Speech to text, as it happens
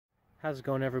How's it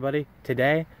going, everybody?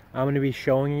 Today I'm going to be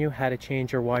showing you how to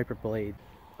change your wiper blade.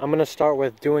 I'm going to start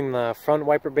with doing the front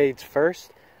wiper blades first.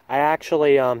 I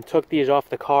actually took these off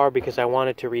the car because I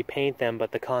wanted to repaint them,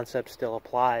 but the concept still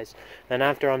applies. Then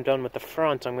after I'm done with the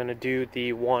front, I'm going to do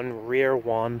the one rear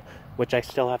one, which I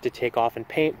still have to take off and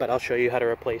paint, but I'll show you how to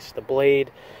replace the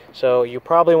blade. So you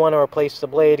probably want to replace the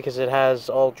blade because it has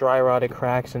all dry rotted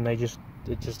cracks and it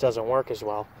just doesn't work as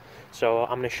well. So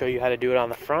I'm going to show you how to do it on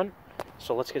the front.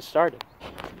 So let's get started.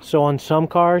 So on some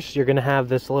cars, you're going to have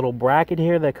this little bracket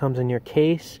here that comes in your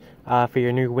case for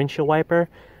your new windshield wiper.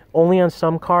 Only on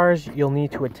some cars, you'll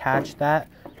need to attach that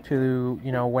to,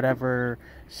 whatever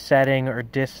setting or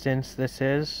distance this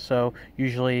is. So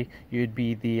usually you'd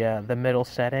be the middle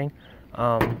setting,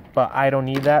 but I don't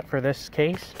need that for this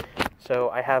case. So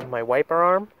I have my wiper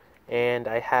arm and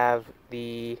I have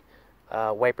the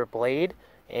wiper blade,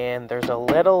 and there's a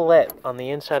little lip on the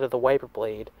inside of the wiper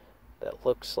blade that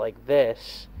looks like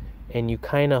this, and you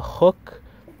kind of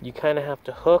have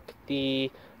to hook the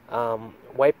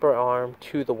wiper arm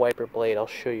to the wiper blade. I'll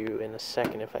show you in a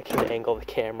second if I can angle the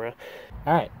camera.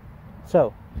 Alright,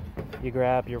 so you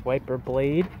grab your wiper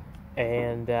blade,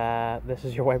 and this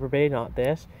is your wiper blade, not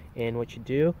this, and what you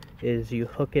do is you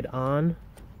hook it on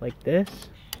like this,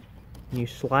 and you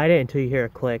slide it until you hear a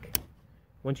click.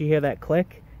 Once you hear that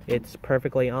click, it's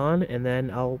perfectly on, and then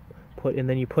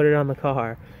you put it on the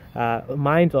car.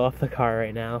 Mine's off the car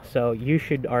right now, so you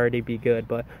should already be good.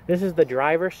 But this is the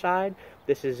driver's side.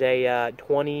 This is a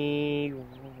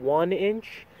 21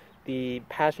 inch. The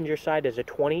passenger side is a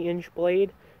 20-inch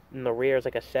blade, and the rear is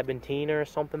like a 17 or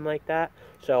something like that.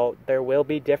 So there will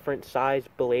be different size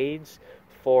blades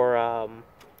for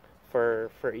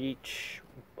each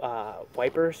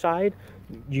wiper side.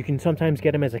 You can sometimes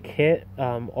get them as a kit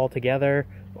all together,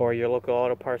 or your local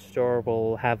auto parts store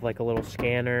will have like a little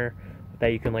scanner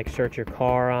that you can like search your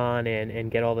car on and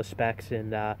get all the specs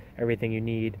and everything you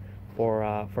need for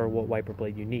what wiper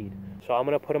blade you need. So I'm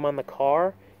gonna put them on the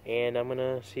car and I'm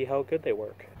gonna see how good they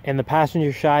work. And the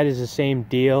passenger side is the same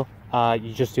deal.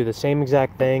 You just do the same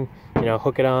exact thing,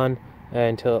 hook it on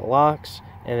until it locks,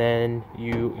 and then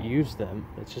you use them.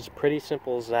 It's just pretty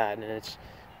simple as that, and it's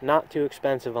not too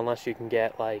expensive unless you can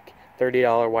get like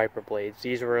 $30 wiper blades.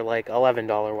 These were like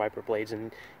 $11 wiper blades,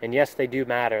 and yes, they do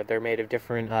matter. They're made of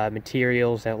different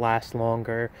materials that last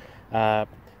longer,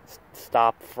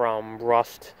 stop from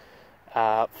rust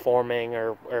forming,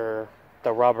 or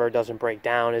the rubber doesn't break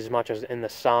down as much as in the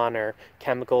sun, or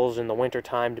chemicals in the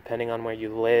wintertime, depending on where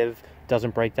you live,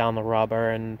 doesn't break down the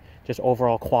rubber. And just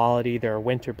overall quality, there are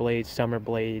winter blades, summer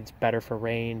blades, better for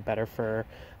rain, better for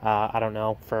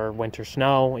for winter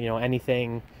snow,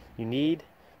 anything you need.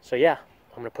 So yeah,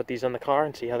 I'm going to put these on the car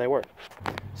and see how they work.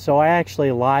 So I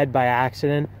actually lied by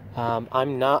accident.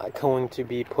 I'm not going to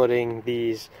be putting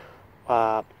these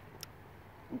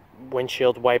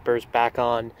windshield wipers back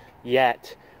on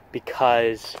yet,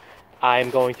 because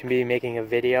I'm going to be making a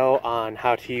video on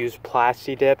how to use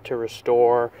Plasti Dip to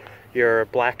restore your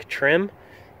black trim.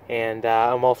 And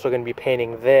I'm also going to be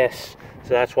painting this, so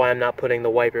that's why I'm not putting the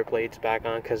wiper blades back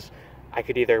on, because I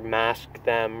could either mask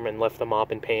them and lift them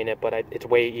up and paint it, but it's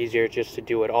way easier just to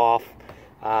do it off.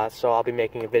 So I'll be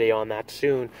making a video on that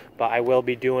soon, but I will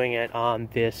be doing it on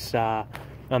this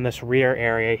rear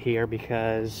area here,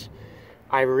 because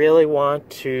I really want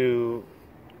to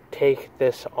take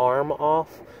this arm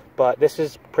off. But this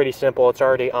is pretty simple. It's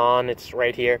already on. It's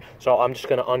right here. So I'm just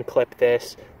going to unclip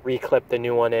this, reclip the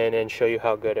new one in, and show you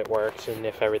how good it works and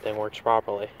if everything works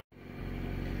properly.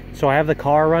 So I have the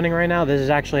car running right now. This is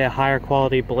actually a higher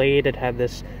quality blade. It had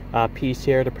this piece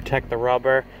here to protect the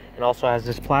rubber, and also has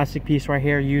this plastic piece right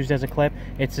here used as a clip.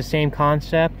 It's the same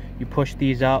concept. You push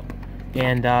these up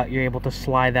and you're able to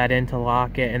slide that in to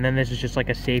lock it, and then this is just like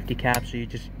a safety cap, so you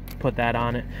just put that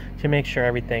on it to make sure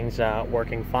everything's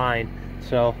working fine.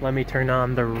 So let me turn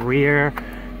on the rear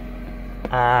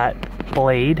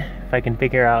blade, if I can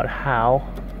figure out how.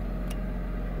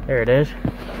 There it is.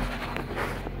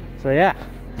 So yeah,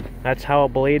 that's how a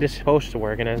blade is supposed to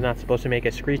work, and it's not supposed to make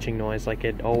a screeching noise like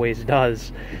it always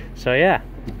does. So yeah,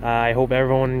 I hope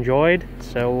everyone enjoyed.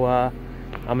 So I'm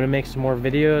gonna make some more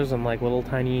videos on like little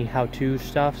tiny how-to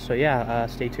stuff. So yeah,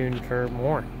 stay tuned for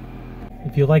more.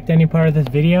 If you liked any part of this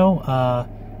video,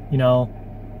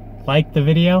 like the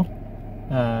video,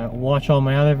 watch all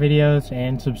my other videos,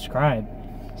 and subscribe.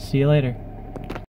 See you later.